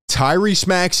Tyrese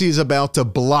Maxey is about to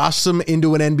blossom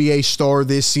into an NBA star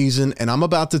this season, and I'm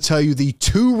about to tell you the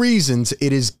 2 reasons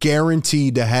it is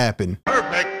guaranteed to happen.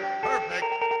 Perfect.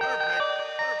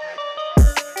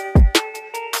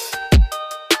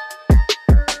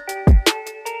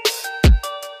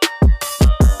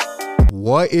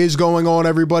 What is going on,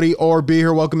 everybody? RB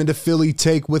here. Welcome into Philly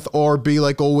Take with RB.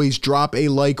 Like always, drop a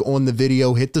like on the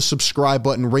video, hit the subscribe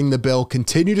button, ring the bell,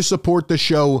 continue to support the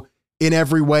show in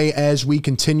every way as we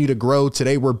continue to grow.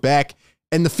 Today we're back,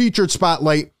 and the featured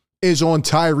spotlight is on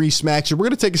Tyrese Maxey. We're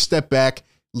going to take a step back,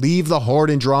 leave the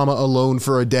Harden drama alone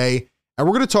for a day, and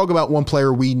we're going to talk about one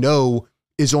player we know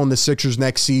is on the Sixers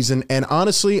next season. And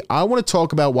honestly, I want to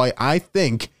talk about why I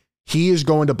think he is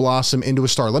going to blossom into a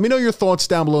star. Let me know your thoughts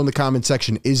down below in the comment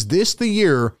section. Is this the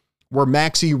year where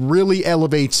Maxey really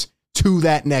elevates to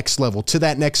that next level, to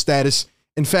that next status?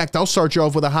 In fact, I'll start you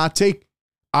off with a hot take.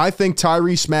 I think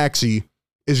Tyrese Maxey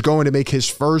is going to make his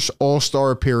first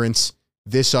All-Star appearance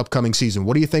this upcoming season.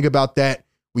 What do you think about that?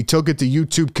 We took it to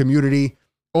YouTube community.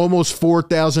 Almost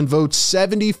 4,000 votes.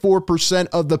 74%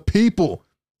 of the people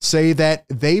say that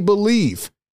they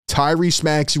believe Tyrese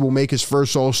Maxey will make his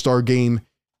first All-Star game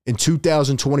in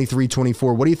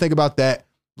 2023-24. What do you think about that?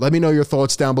 Let me know your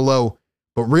thoughts down below.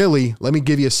 But really, let me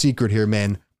give you a secret here,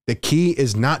 man. The key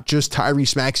is not just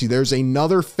Tyrese Maxey. There's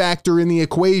another factor in the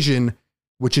equation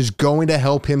which is going to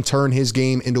help him turn his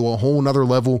game into a whole nother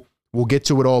level. We'll get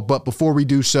to it all. But before we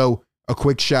do so, a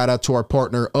quick shout out to our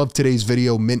partner of today's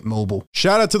video, Mint Mobile.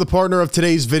 Shout out to the partner of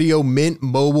today's video, Mint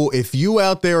Mobile. If you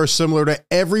out there are similar to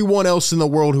everyone else in the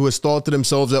world who has thought to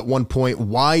themselves at one point,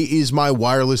 why is my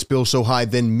wireless bill so high?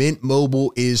 Then Mint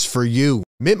Mobile is for you.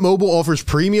 Mint Mobile offers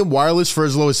premium wireless for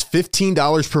as low as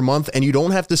 $15 per month, and you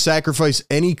don't have to sacrifice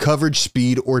any coverage,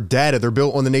 speed, or data. They're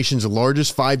built on the nation's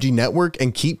largest 5G network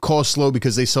and keep costs low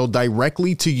because they sell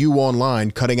directly to you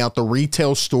online, cutting out the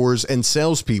retail stores and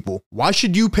salespeople. Why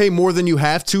should you pay more than you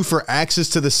have to for access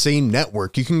to the same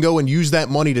network? You can go and use that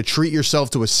money to treat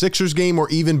yourself to a Sixers game or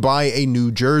even buy a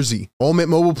new jersey. All Mint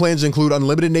Mobile plans include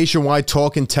unlimited nationwide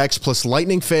talk and text, plus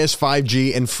lightning fast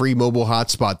 5G and free mobile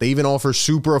hotspot. They even offer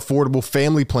super affordable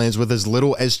family plans with as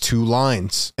little as 2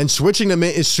 lines. And switching to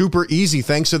Mint is super easy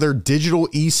thanks to their digital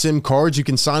eSIM cards. You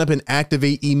can sign up and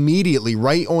activate immediately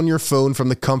right on your phone from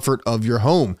the comfort of your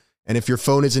home. And if your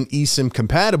phone isn't eSIM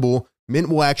compatible, Mint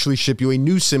will actually ship you a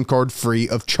new SIM card free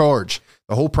of charge.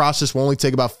 The whole process will only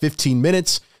take about 15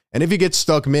 minutes. And if you get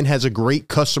stuck, Mint has a great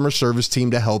customer service team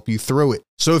to help you through it.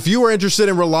 So if you are interested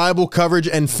in reliable coverage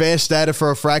and fast data for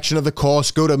a fraction of the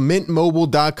cost, go to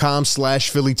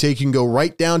mintmobile.com/PhillyTake. You can go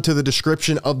right down to the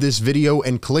description of this video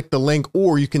and click the link,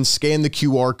 or you can scan the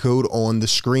QR code on the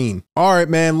screen. All right,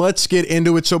 man, let's get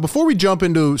into it. So before we jump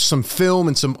into some film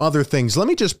and some other things, let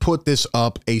me just put this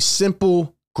up, a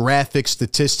simple graphic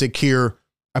statistic here.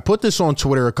 I put this on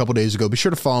Twitter a couple days ago. Be sure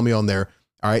to follow me on there.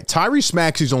 All right, Tyrese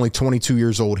Maxey is only 22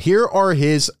 years old. Here are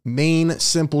his main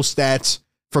simple stats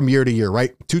from year to year,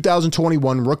 right?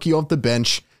 2021, rookie off the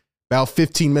bench, about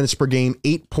 15 minutes per game,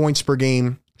 8 points per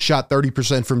game, shot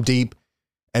 30% from deep.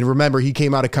 And remember, he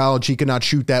came out of college, he could not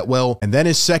shoot that well. And then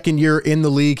his second year in the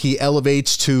league, he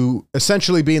elevates to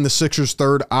essentially being the Sixers'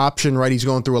 third option, right? He's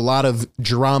going through a lot of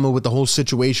drama with the whole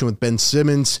situation with Ben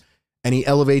Simmons. And he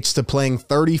elevates to playing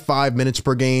 35 minutes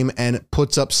per game and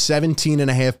puts up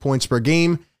 17.5 points per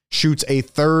game, shoots a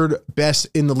third best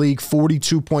in the league,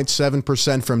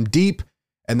 42.7% from deep.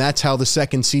 And that's how the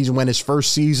second season went, his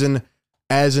first season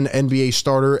as an NBA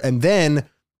starter. And then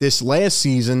this last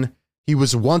season, he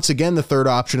was once again the third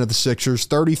option of the Sixers,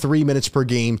 33 minutes per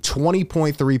game,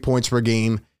 20.3 points per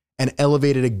game, and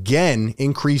elevated again,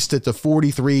 increased it to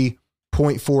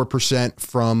 43.4%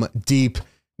 from deep.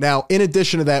 Now, in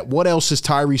addition to that, what else has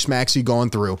Tyrese Maxey gone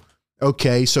through?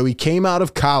 Okay, so he came out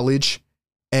of college,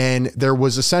 and there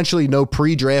was essentially no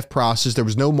pre-draft process. There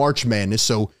was no March Madness,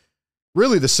 so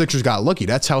really the Sixers got lucky.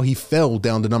 That's how he fell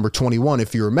down to number 21,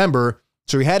 if you remember.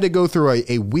 So he had to go through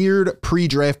a weird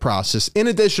pre-draft process. In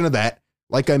addition to that,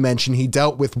 like I mentioned, he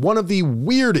dealt with one of the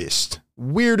weirdest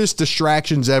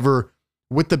distractions ever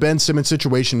with the Ben Simmons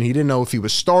situation. He didn't know if he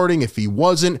was starting, if he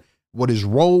wasn't, what his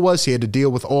role was. He had to deal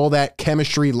with all that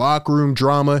chemistry, locker room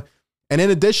drama. And in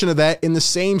addition to that, in the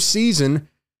same season,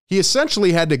 he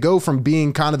essentially had to go from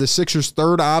being kind of the Sixers'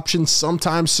 third option,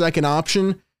 sometimes second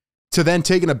option, to then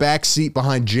taking a back seat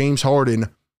behind James Harden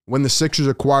when the Sixers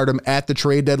acquired him at the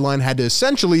trade deadline, had to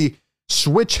essentially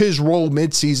switch his role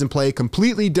midseason, play a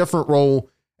completely different role.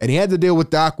 And he had to deal with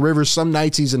Doc Rivers. Some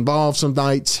nights he's involved, some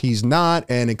nights he's not,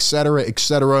 and et cetera, et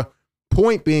cetera.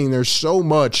 Point being, there's so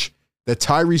much that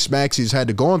Tyrese Maxey's had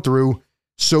to go through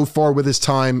so far with his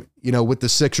time, with the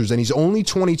Sixers. And he's only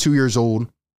 22 years old.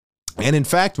 And in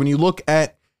fact, when you look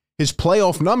at his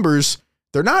playoff numbers,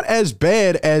 they're not as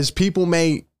bad as people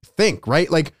may think, right?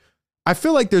 Like, I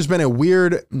feel like there's been a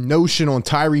weird notion on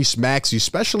Tyrese Maxey,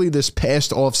 especially this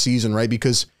past offseason, right?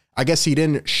 Because I guess he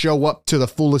didn't show up to the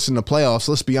fullest in the playoffs.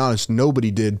 Let's be honest, nobody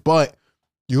did. But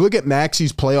you look at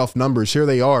Maxey's playoff numbers, here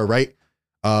they are, right?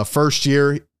 First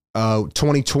year,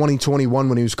 2020-21,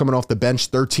 when he was coming off the bench,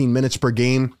 13 minutes per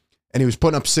game, and he was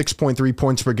putting up 6.3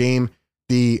 points per game.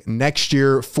 The next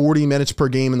year, 40 minutes per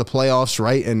game in the playoffs,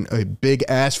 right? And a big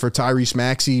ass for Tyrese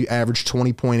Maxey, averaged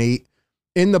 20.8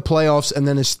 in the playoffs. And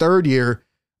then his third year,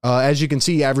 as you can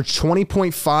see, he averaged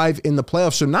 20.5 in the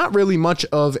playoffs. So not really much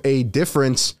of a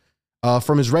difference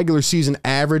from his regular season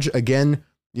average. Again,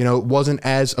 you know, it wasn't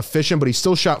as efficient, but he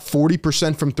still shot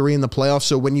 40% from three in the playoffs.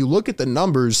 So when you look at the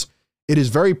numbers, it is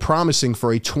very promising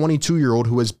for a 22-year-old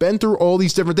who has been through all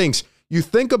these different things. You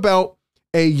think about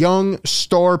a young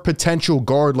star potential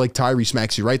guard like Tyrese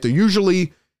Maxey, right? They're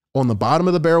usually on the bottom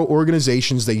of the barrel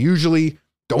organizations. They usually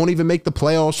don't even make the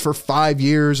playoffs for 5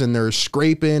 years, and they're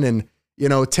scraping, and, you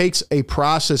know, it takes a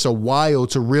process, a while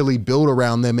to really build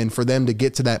around them and for them to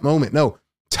get to that moment. No,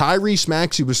 Tyrese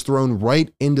Maxey was thrown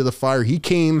right into the fire. He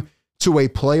came to a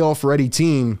playoff-ready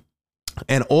team,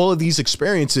 and all of these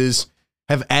experiences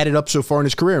have added up so far in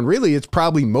his career. And really, it's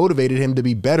probably motivated him to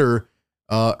be better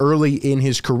early in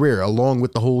his career, along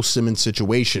with the whole Simmons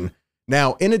situation.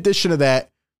 Now, in addition to that,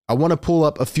 I want to pull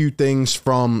up a few things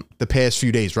from the past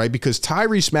few days, right? Because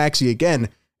Tyrese Maxey, again,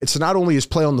 it's not only his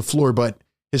play on the floor, but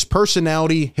his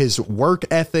personality, his work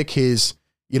ethic, his,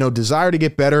 you know, desire to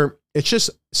get better. It's just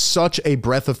such a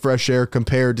breath of fresh air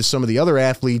compared to some of the other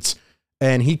athletes.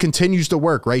 And he continues to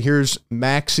work, right? Here's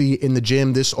Maxey in the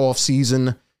gym this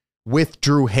offseason with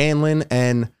Drew Hanlon,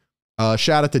 and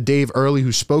shout out to Dave Early,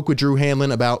 who spoke with Drew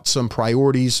Hanlon about some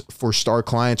priorities for star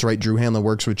clients, right? Drew Hanlon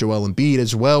works with Joel Embiid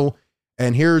as well.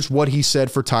 And here's what he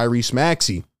said for Tyrese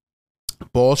Maxey.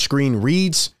 Ball screen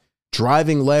reads,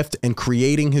 driving left, and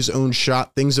creating his own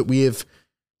shot, things that we have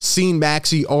seen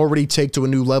Maxey already take to a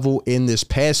new level in this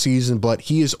past season, but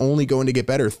he is only going to get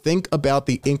better. Think about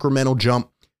the incremental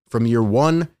jump from year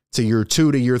 1 to year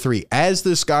 2 to year 3. As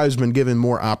this guy's been given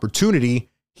more opportunity,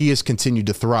 he has continued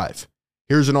to thrive.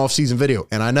 Here's an offseason video,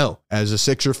 and I know, as a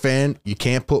Sixer fan, you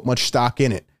can't put much stock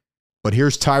in it, but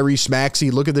here's Tyrese Maxey.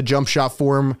 Look at the jump shot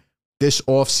for him this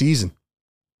offseason.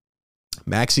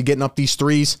 Maxey getting up these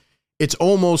threes. It's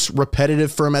almost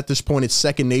repetitive for him at this point. It's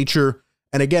second nature.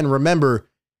 And again, remember,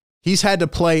 he's had to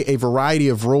play a variety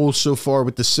of roles so far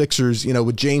with the Sixers. You know,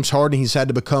 with James Harden, he's had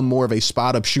to become more of a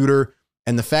spot-up shooter.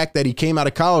 And the fact that he came out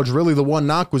of college, really the one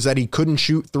knock was that he couldn't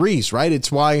shoot threes, right?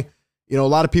 It's why, you know, a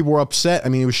lot of people were upset. I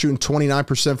mean, he was shooting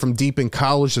 29% from deep in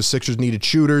college. The Sixers needed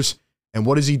shooters. And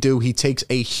what does he do? He takes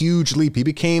a huge leap. He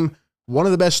became one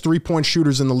of the best three-point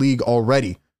shooters in the league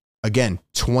already. Again,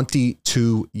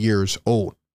 22 years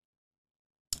old.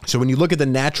 So when you look at the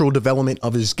natural development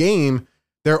of his game,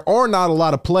 there are not a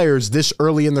lot of players this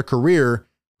early in their career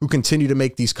who continue to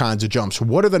make these kinds of jumps.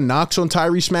 What are the knocks on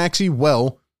Tyrese Maxey?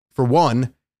 Well, for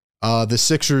one, the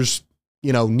Sixers,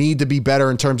 you know, need to be better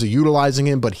in terms of utilizing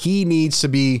him, but he needs to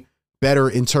be better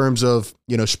in terms of,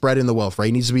 you know, spreading the wealth, right?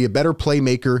 He needs to be a better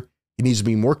playmaker. He needs to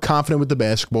be more confident with the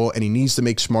basketball, and he needs to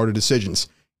make smarter decisions.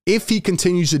 If he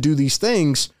continues to do these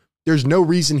things, there's no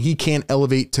reason he can't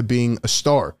elevate to being a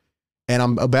star. And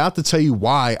I'm about to tell you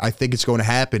why I think it's going to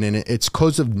happen, and it's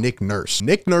because of Nick Nurse.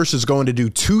 Nick Nurse is going to do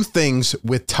two things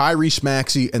with Tyrese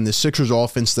Maxey and the Sixers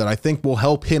offense that I think will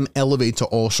help him elevate to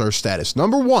all-star status.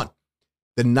 Number one,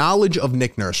 the knowledge of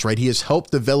Nick Nurse, right? He has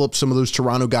helped develop some of those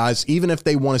Toronto guys, even if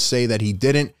they want to say that he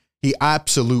didn't. He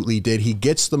absolutely did. He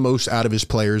gets the most out of his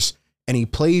players, and he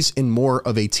plays in more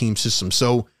of a team system.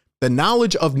 So the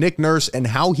knowledge of Nick Nurse and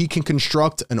how he can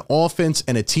construct an offense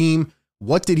and a team.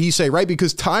 What did he say, right?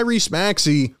 Because Tyrese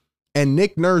Maxey and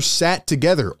Nick Nurse sat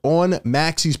together on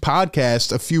Maxey's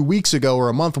podcast a few weeks ago or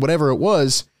a month, whatever it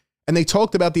was, and they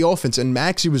talked about the offense, and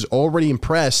Maxey was already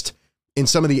impressed in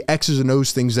some of the X's and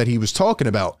O's things that he was talking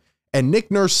about. And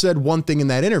Nick Nurse said one thing in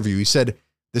that interview. He said,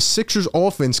 the Sixers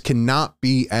offense cannot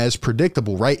be as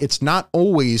predictable, right? It's not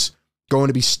always going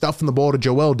to be stuffing the ball to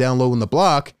Joel down low in the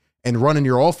block and running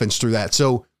your offense through that.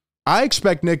 So I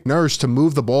expect Nick Nurse to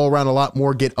move the ball around a lot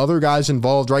more, get other guys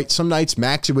involved, right? Some nights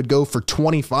Maxey would go for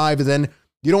 25, and then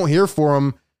you don't hear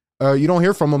from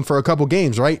him for a couple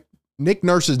games, right? Nick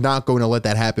Nurse is not going to let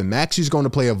that happen. Maxey's going to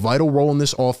play a vital role in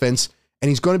this offense, and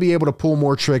he's going to be able to pull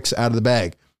more tricks out of the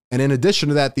bag. And in addition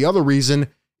to that, the other reason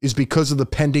is because of the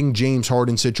pending James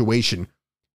Harden situation.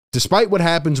 Despite what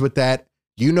happens with that,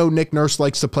 you know Nick Nurse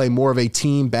likes to play more of a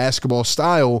team basketball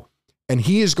style, and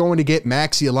he is going to get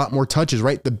Maxey a lot more touches,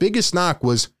 right? The biggest knock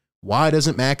was, Why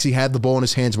doesn't Maxey have the ball in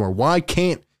his hands more? Why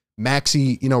can't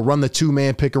Maxey, run the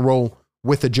two-man pick and roll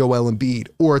with a Joel Embiid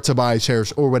or a Tobias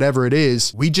Harris or whatever it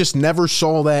is? We just never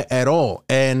saw that at all.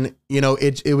 And,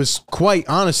 it was quite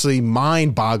honestly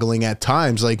mind-boggling at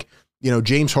times. Like,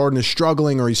 James Harden is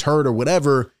struggling or he's hurt or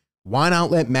whatever. Why not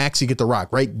let Maxey get the rock,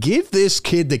 right? Give this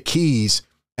kid the keys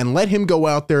and let him go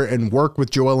out there and work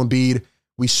with Joel Embiid.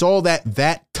 We saw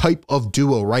that type of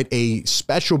duo, right? A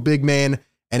special big man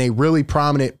and a really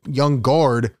prominent young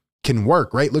guard can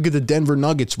work, right? Look at the Denver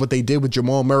Nuggets, what they did with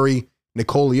Jamal Murray,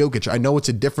 Nikola Jokic. I know it's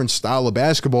a different style of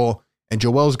basketball, and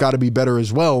Joel's got to be better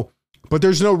as well, but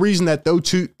there's no reason that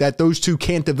those two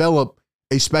can't develop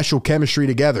a special chemistry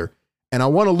together. And I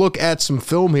want to look at some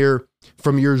film here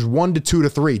from years 1 to 2 to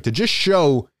 3 to just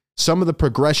show some of the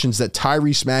progressions that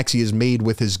Tyrese Maxey has made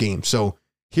with his game. So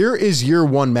here is year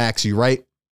 1 Maxey, right?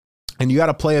 And you got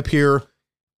to play up here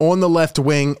on the left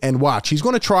wing and watch. He's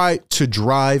going to try to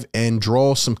drive and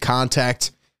draw some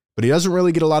contact, but he doesn't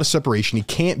really get a lot of separation. He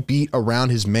can't beat around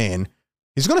his man.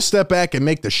 He's going to step back and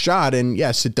make the shot. And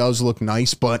yes, it does look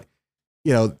nice, but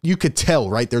you could tell,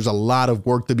 right? There's a lot of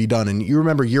work to be done. And you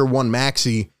remember year 1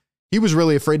 Maxey, he was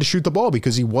really afraid to shoot the ball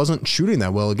because he wasn't shooting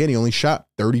that well. Again, he only shot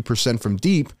 30% from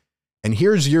deep. And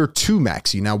here's year 2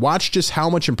 Maxey. Now watch just how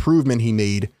much improvement he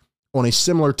made on a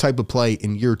similar type of play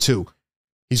in year 2.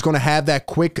 He's going to have that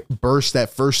quick burst, that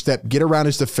first step, get around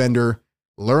his defender,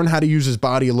 learn how to use his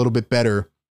body a little bit better,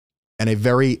 and a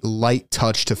very light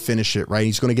touch to finish it, right?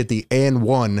 He's going to get the and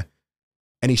one,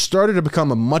 and he started to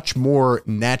become a much more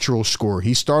natural scorer.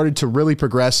 He started to really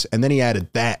progress, and then he added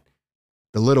that,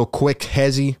 the little quick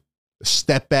hezzy,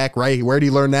 step back, right? Where did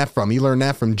he learn that from? He learned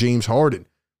that from James Harden.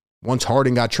 Once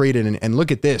Harden got traded, and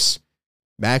look at this.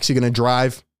 Maxey going to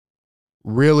drive,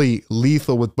 really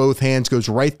lethal with both hands, goes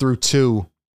right through 2,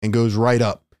 and goes right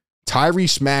up.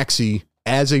 Tyrese Maxey,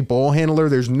 as a ball handler,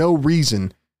 there's no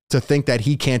reason to think that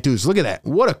he can't do this. Look at that.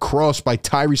 What a cross by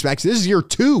Tyrese Maxey. This is year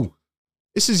 2.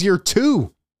 This is year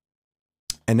 2.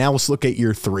 And now let's look at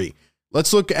year 3.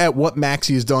 Let's look at what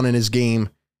Maxey has done in his game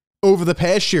over the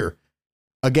past year.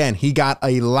 Again, he got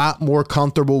a lot more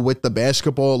comfortable with the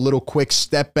basketball, a little quick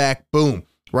step back, boom,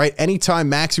 right? Anytime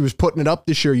Maxey was putting it up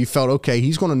this year, you felt, okay,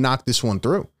 he's going to knock this one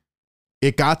through.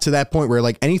 It got to that point where,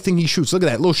 like, anything he shoots, look at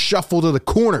that little shuffle to the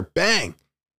corner, bang.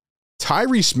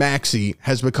 Tyrese Maxey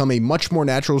has become a much more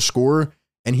natural scorer,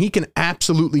 and he can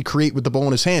absolutely create with the ball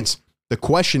in his hands. The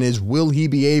question is, will he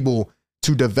be able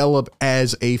to develop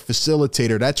as a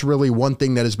facilitator? That's really one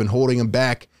thing that has been holding him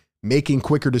back, making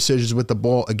quicker decisions with the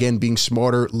ball, again, being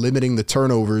smarter, limiting the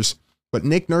turnovers. But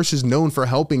Nick Nurse is known for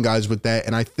helping guys with that,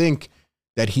 and I think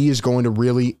that he is going to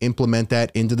really implement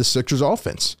that into the Sixers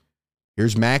offense.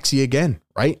 Here's Maxey again,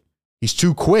 right? He's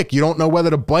too quick. You don't know whether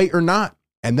to bite or not.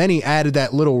 And then he added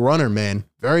that little runner, man.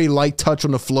 Very light touch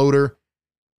on the floater.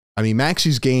 I mean,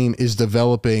 Maxey's game is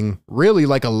developing really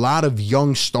like a lot of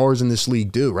young stars in this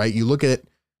league do, right? You look at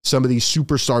some of these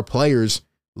superstar players,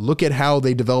 look at how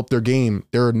they develop their game.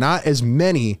 There are not as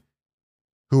many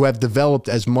who have developed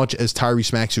as much as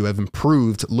Tyrese Maxey, who have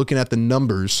improved looking at the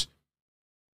numbers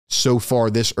so far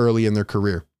this early in their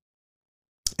career.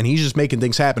 And he's just making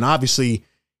things happen. Obviously,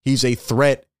 he's a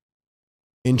threat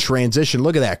in transition.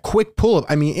 Look at that quick pull-up.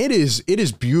 I mean, it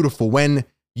is beautiful. When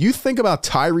you think about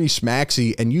Tyrese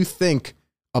Maxey and you think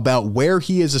about where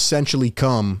he has essentially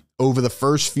come over the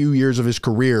first few years of his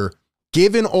career,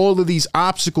 given all of these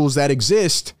obstacles that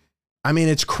exist, I mean,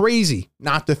 it's crazy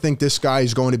not to think this guy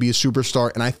is going to be a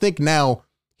superstar. And I think now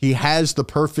he has the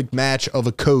perfect match of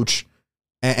a coach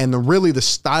and really the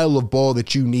style of ball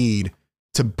that you need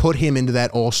to put him into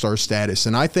that all-star status.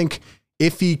 And I think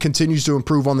if he continues to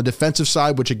improve on the defensive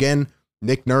side, which again,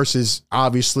 Nick Nurse is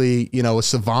obviously, a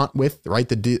savant with, right?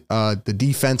 The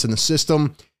defense and the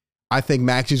system. I think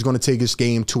Maxey's going to take his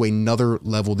game to another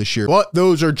level this year. But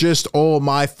those are just all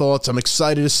my thoughts. I'm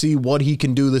excited to see what he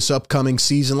can do this upcoming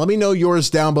season. Let me know yours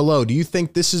down below. Do you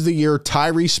think this is the year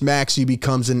Tyrese Maxey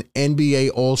becomes an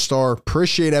NBA All-Star?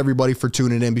 Appreciate everybody for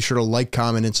tuning in. Be sure to like,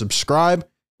 comment, and subscribe.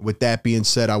 With that being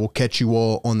said, I will catch you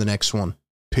all on the next one.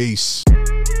 Peace.